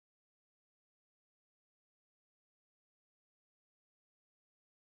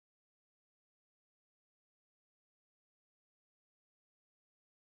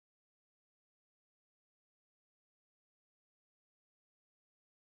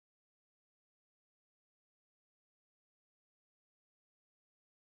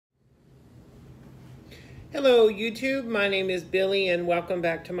Hello YouTube, my name is Billy and welcome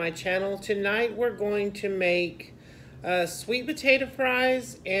back to my channel. Tonight we're going to make sweet potato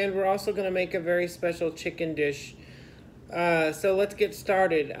fries and we're also going to make a very special chicken dish. So let's get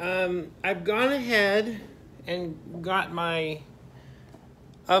started. I've gone ahead and got my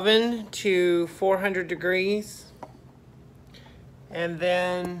oven to 400 degrees and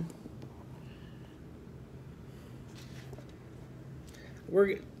then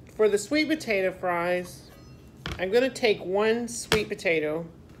for the sweet potato fries, I'm going to take one sweet potato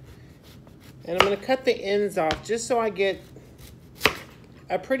and I'm going to cut the ends off just so I get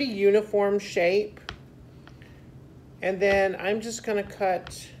a pretty uniform shape. And then I'm just going to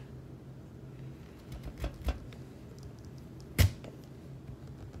cut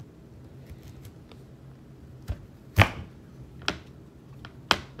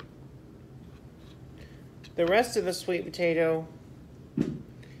the rest of the sweet potato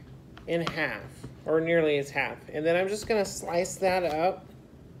in half, or nearly as half. And then I'm just going to slice that up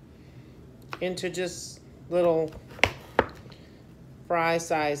into just little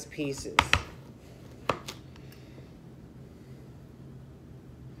fry-sized pieces.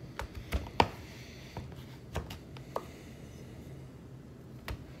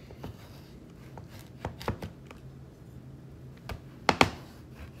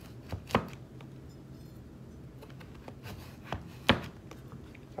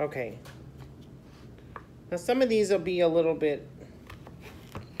 Okay. Now some of these will be a little bit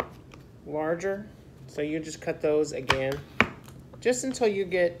larger, so you just cut those again, just until you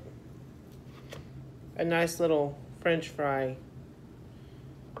get a nice little French fry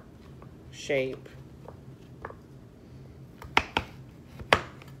shape.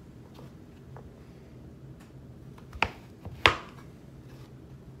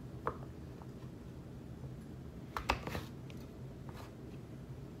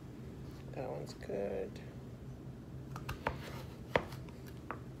 That one's good.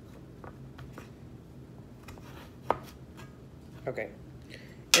 Okay,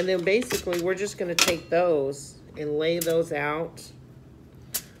 and then basically we're just going to take those and lay those out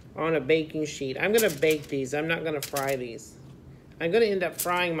on a baking sheet. I'm going to bake these. I'm not going to fry these. I'm going to end up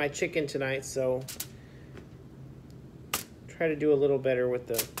frying my chicken tonight, so try to do a little better with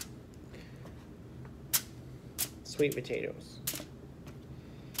the sweet potatoes.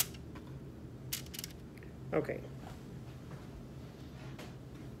 Okay.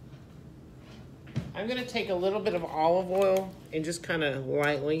 I'm going to take a little bit of olive oil and just kind of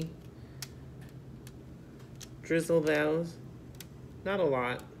lightly drizzle those. Not a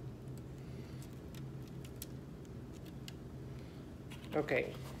lot.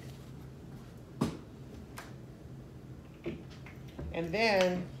 Okay. And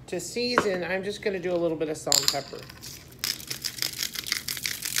then to season, I'm just going to do a little bit of salt and pepper.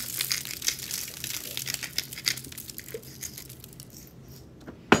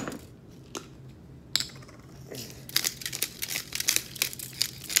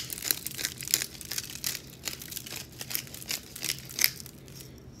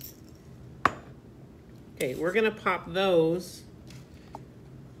 Okay, we're going to pop those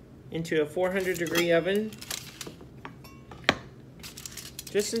into a 400-degree oven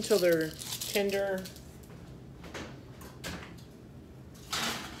just until they're tender.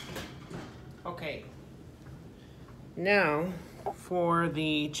 Okay, now for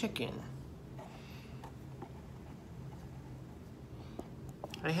the chicken.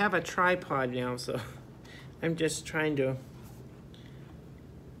 I have a tripod now, so I'm just trying to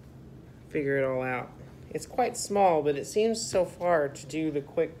figure it all out. It's quite small, but it seems so far to do the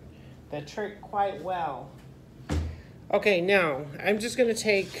trick quite well. Okay, now I'm just going to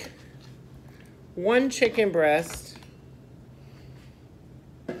take one chicken breast.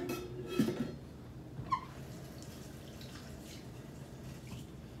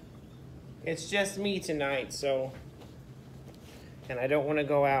 It's just me tonight, so, and I don't want to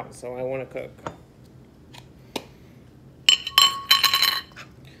go out, so I want to cook.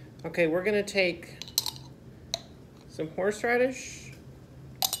 Okay, we're going to take some horseradish,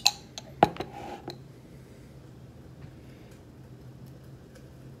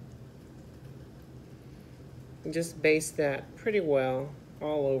 and just baste that pretty well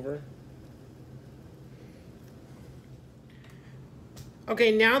all over.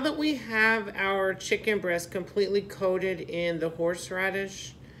 Okay, now that we have our chicken breast completely coated in the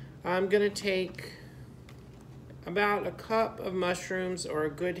horseradish, I'm gonna take about a cup of mushrooms, or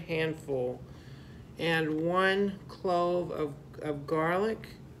a good handful, and 1 clove of garlic.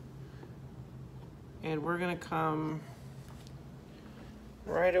 And we're gonna come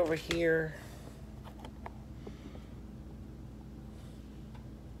right over here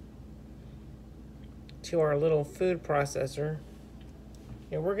to our little food processor.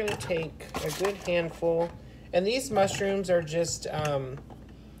 And we're gonna take a good handful. And these mushrooms are just,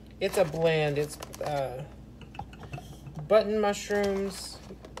 it's a blend. It's button mushrooms,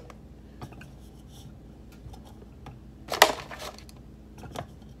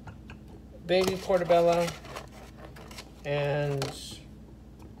 baby portobello, and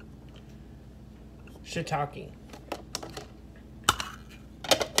shiitake.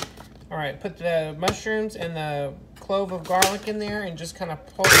 All right, put the mushrooms and the clove of garlic in there and just kind of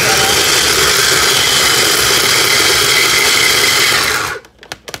pull that up.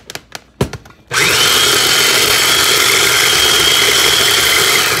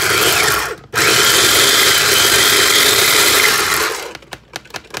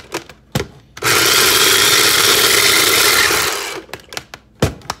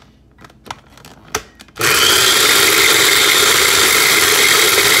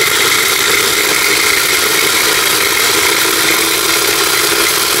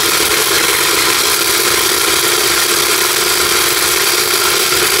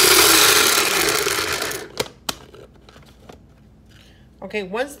 Okay,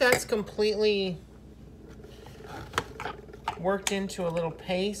 once that's completely worked into a little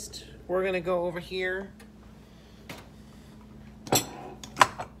paste, we're gonna go over here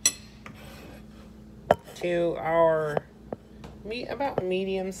to our about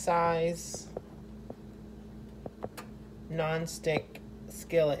medium size non-stick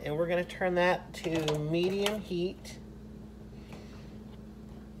skillet, and we're gonna turn that to medium heat.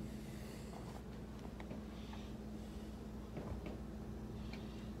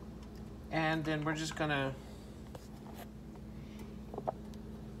 And then we're just gonna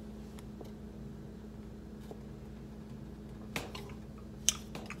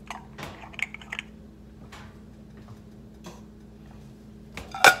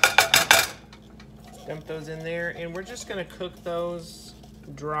dump those in there, and we're just gonna cook those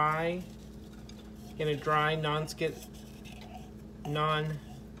dry in a dry non-stick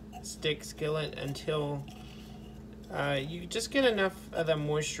skillet until you just get enough of the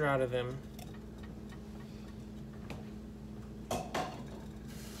moisture out of them.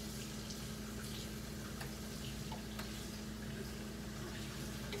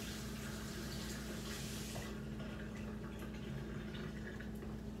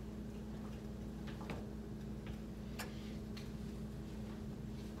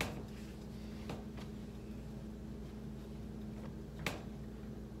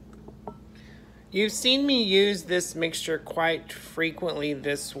 You've seen me use this mixture quite frequently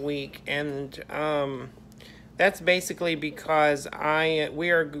this week, and that's basically because we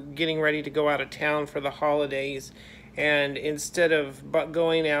are getting ready to go out of town for the holidays, and instead of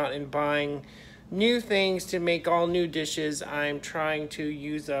going out and buying new things to make all new dishes, I'm trying to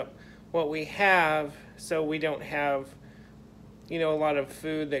use up what we have so we don't have, you know, a lot of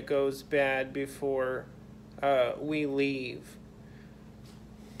food that goes bad before we leave.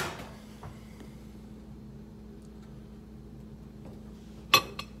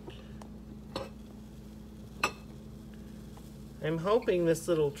 I'm hoping this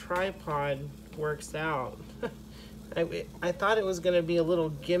little tripod works out. I thought it was going to be a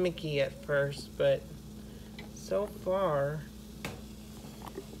little gimmicky at first, but so far,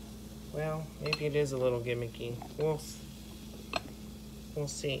 well, maybe it is a little gimmicky. We'll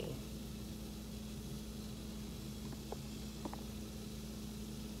see.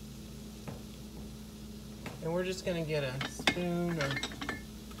 And we're just going to get a spoon or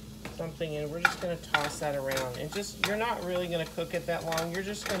something, and we're just going to toss that around. And you're not really going to cook it that long. You're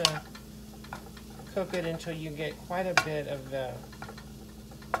just going to cook it until you get quite a bit of the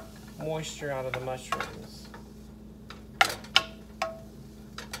moisture out of the mushrooms.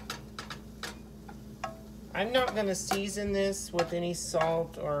 I'm not going to season this with any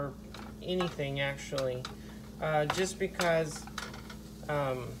salt or anything, actually, just because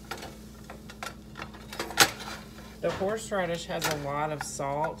the horseradish has a lot of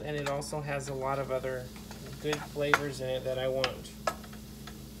salt, and it also has a lot of other good flavors in it that I want.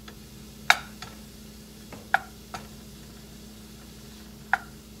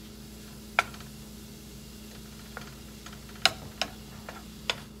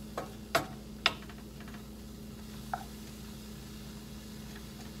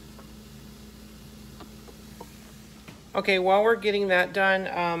 Okay, while we're getting that done,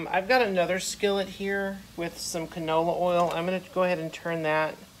 I've got another skillet here with some canola oil. I'm going to go ahead and turn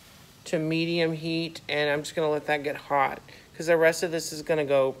that to medium heat, and I'm just going to let that get hot because the rest of this is going to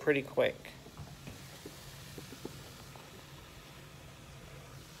go pretty quick.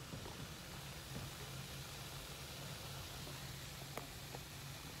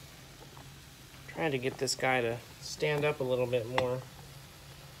 trying to get this guy to stand up a little bit more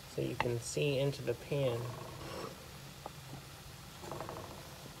so you can see into the pan.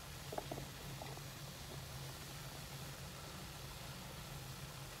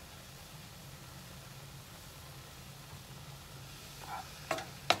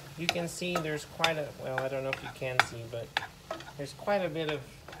 You can see there's quite a, well, I don't know if you can see, but there's quite a bit of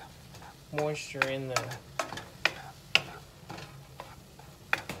moisture in there.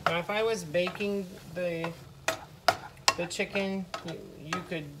 Now, if I was baking the chicken,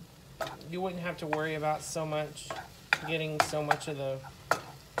 you wouldn't have to worry about getting so much of the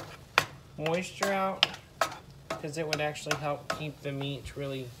moisture out, because it would actually help keep the meat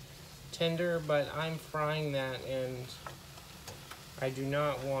really tender. But I'm frying that, and I do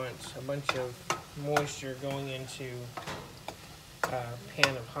not want a bunch of moisture going into a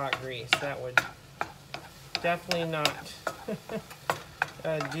pan of hot grease. That would definitely not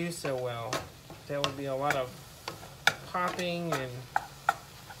do so well. That would be a lot of popping and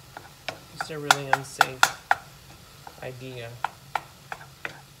just a really unsafe idea.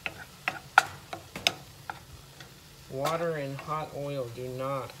 Water and hot oil do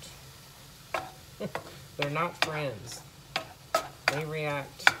not, they're not friends. They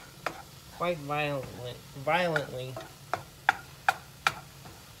react quite violently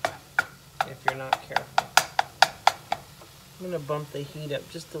if you're not careful. I'm going to bump the heat up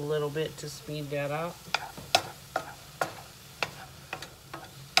just a little bit to speed that up.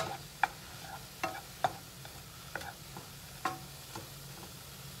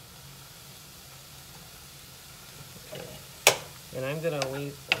 Okay. And I'm going to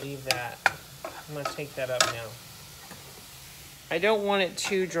leave that. I'm going to take that up now. I don't want it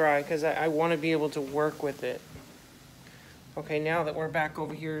too dry because I want to be able to work with it. Okay, now that we're back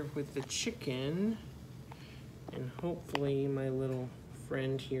over here with the chicken, and hopefully my little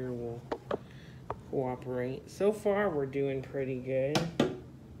friend here will cooperate. So far, we're doing pretty good.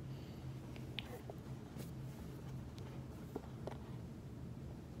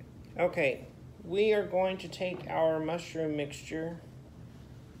 Okay, we are going to take our mushroom mixture .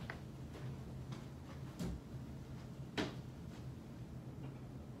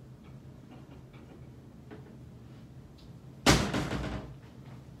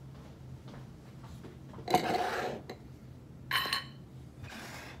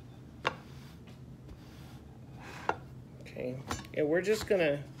 Okay, and we're just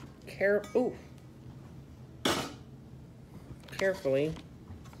gonna carefully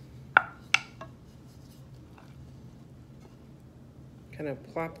kind of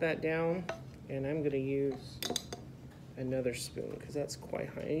plop that down, and I'm gonna use another spoon because that's quite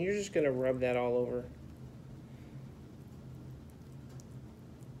high, and you're just gonna rub that all over.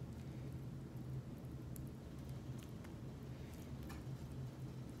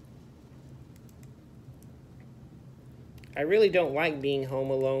 I really don't like being home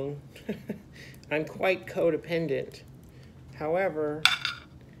alone. I'm quite codependent. However,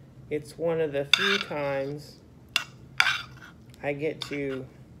 it's one of the few times I get to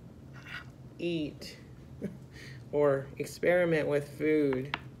eat or experiment with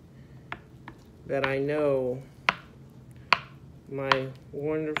food that I know my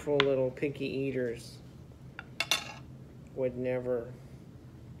wonderful little picky eaters would never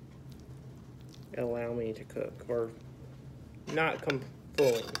allow me to cook, or not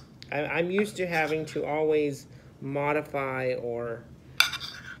fully. I'm used to having to always modify or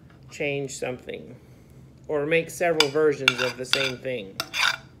change something, or make several versions of the same thing.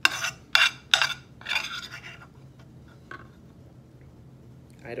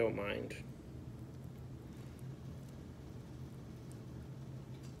 I don't mind.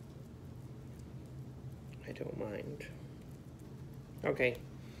 I don't mind. Okay,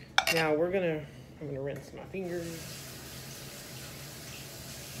 now I'm gonna rinse my fingers.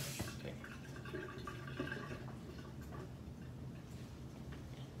 Okay.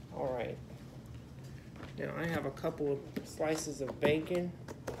 All right. Now I have a couple of slices of bacon,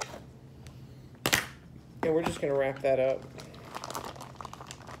 and we're just gonna wrap that up.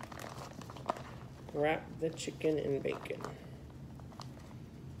 Wrap the chicken in bacon.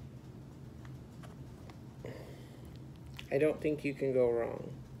 I don't think you can go wrong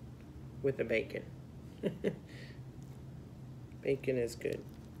with the bacon. Bacon is good.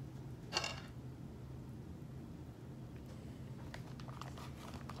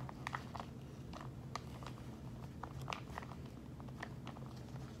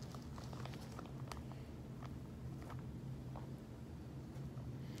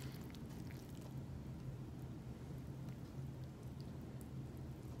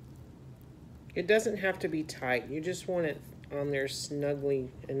 It doesn't have to be tight. You just want it on there snugly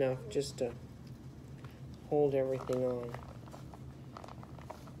enough just to hold everything on.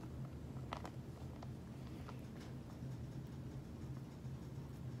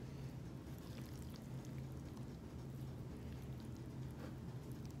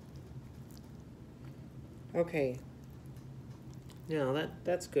 Okay. Now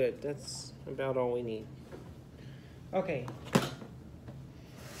that's good. That's about all we need. Okay.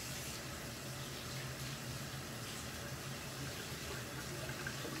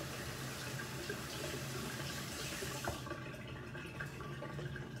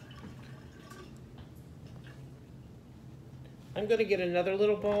 I'm going to get another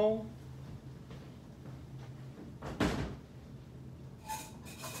little bowl.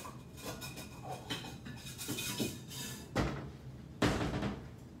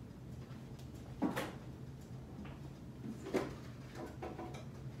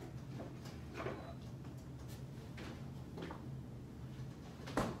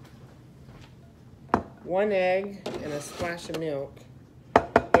 One egg and a splash of milk.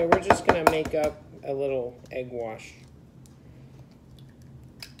 Okay, we're just going to make up a little egg wash.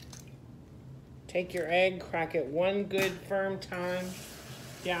 Take your egg, crack it one good firm time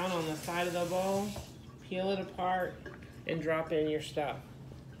down on the side of the bowl, peel it apart, and drop in your stuff.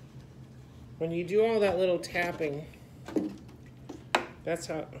 When you do all that little tapping, that's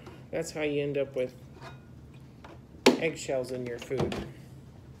how you end up with eggshells in your food.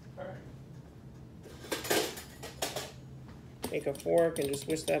 Take a fork and just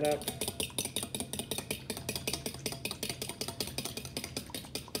whisk that up.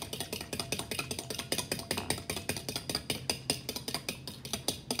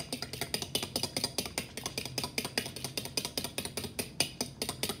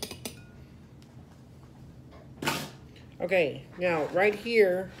 Okay, now right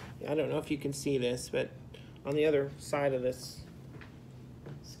here, I don't know if you can see this, but on the other side of this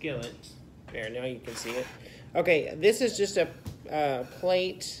skillet, there, now you can see it. Okay, this is just a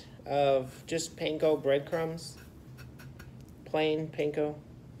plate of just panko breadcrumbs, plain panko.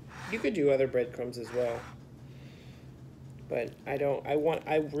 You could do other breadcrumbs as well, but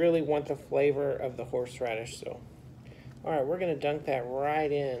I really want the flavor of the horseradish, so. All right, we're gonna dunk that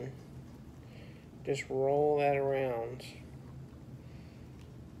right in. Just roll that around.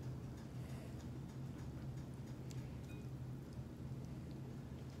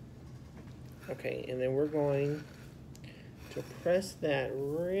 Okay, and then we're going to press that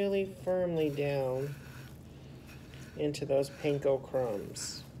really firmly down into those panko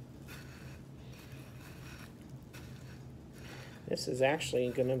crumbs. This is actually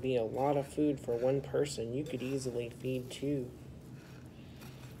going to be a lot of food for one person. You could easily feed two.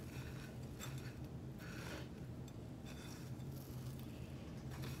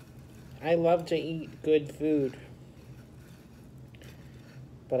 I love to eat good food,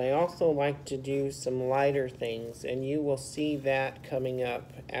 but I also like to do some lighter things, and you will see that coming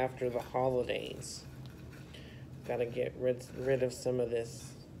up after the holidays. Gotta get rid of some of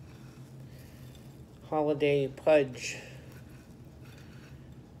this holiday pudge.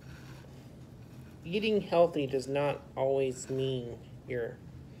 Eating healthy does not always mean you're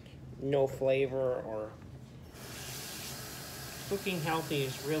no flavor, or cooking healthy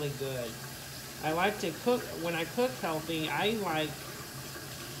is really good. I like to cook, when I cook healthy, I like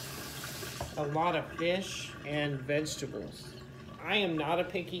a lot of fish and vegetables. I am not a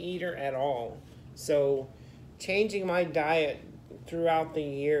picky eater at all, so changing my diet throughout the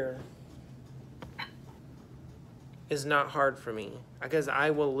year is not hard for me, because I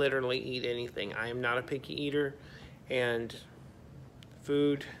will literally eat anything. I am not a picky eater, and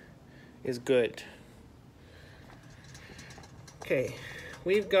food is good. Okay,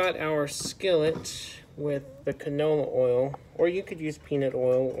 we've got our skillet with the canola oil, or you could use peanut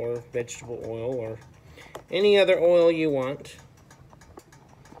oil or vegetable oil or any other oil you want.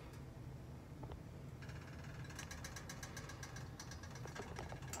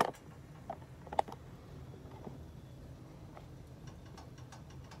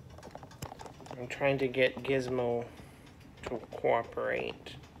 I'm trying to get Gizmo to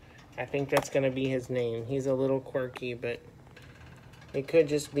cooperate. I think that's going to be his name. He's a little quirky, but it could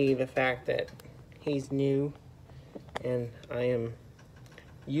just be the fact that he's new and I am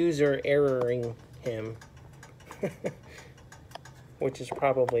user erroring him, which is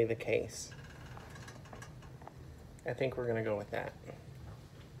probably the case. I think we're going to go with that.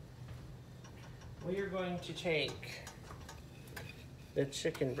 We are going to take the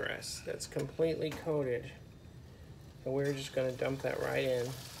chicken breast that's completely coated, and we're just going to dump that right in,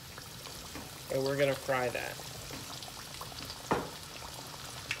 and we're going to fry that.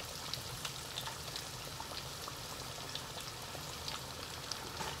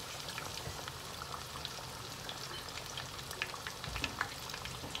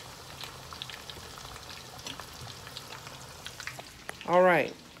 All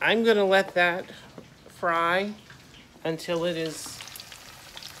right, I'm gonna let that fry until it is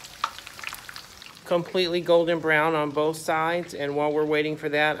completely golden brown on both sides. And while we're waiting for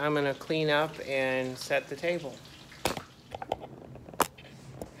that, I'm gonna clean up and set the table.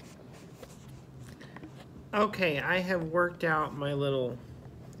 Okay, I have worked out my little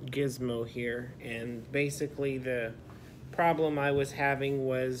gizmo here, and basically the problem I was having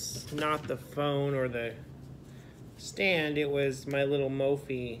was not the phone or the stand, it was my little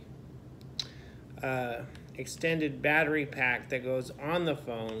Mophie extended battery pack that goes on the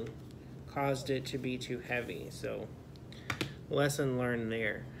phone caused it to be too heavy. So lesson learned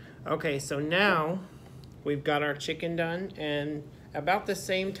there. Okay, so now we've got our chicken done, and about the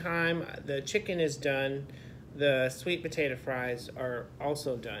same time the chicken is done, the sweet potato fries are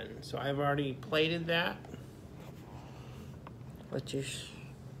also done. So I've already plated that. Let you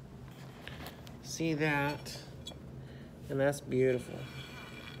see that, and that's beautiful.